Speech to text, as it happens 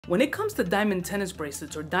When it comes to diamond tennis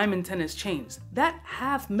bracelets or diamond tennis chains, that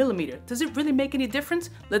half millimeter, does it really make any difference?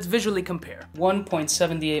 Let's visually compare.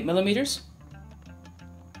 1.78 millimeters.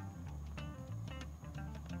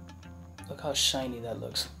 Look how shiny that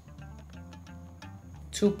looks.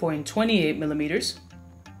 2.28 millimeters.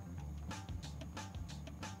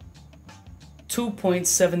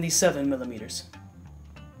 2.77 millimeters.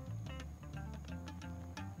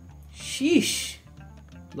 Sheesh.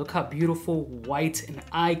 Look how beautiful, white, and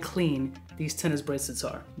eye clean these tennis bracelets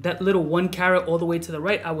are. That little 1 carat all the way to the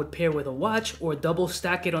right, I would pair with a watch or double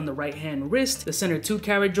stack it on the right hand wrist. The center 2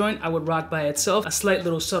 carat joint, I would rock by itself, a slight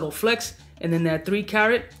little subtle flex. And then that 3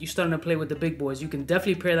 carat, you're starting to play with the big boys. You can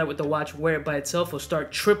definitely pair that with the watch, wear it by itself, or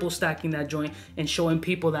start triple stacking that joint and showing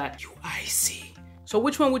people that you icy. So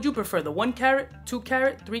which one would you prefer, the 1 carat, 2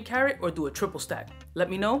 carat, 3 carat, or do a triple stack? Let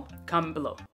me know, comment below.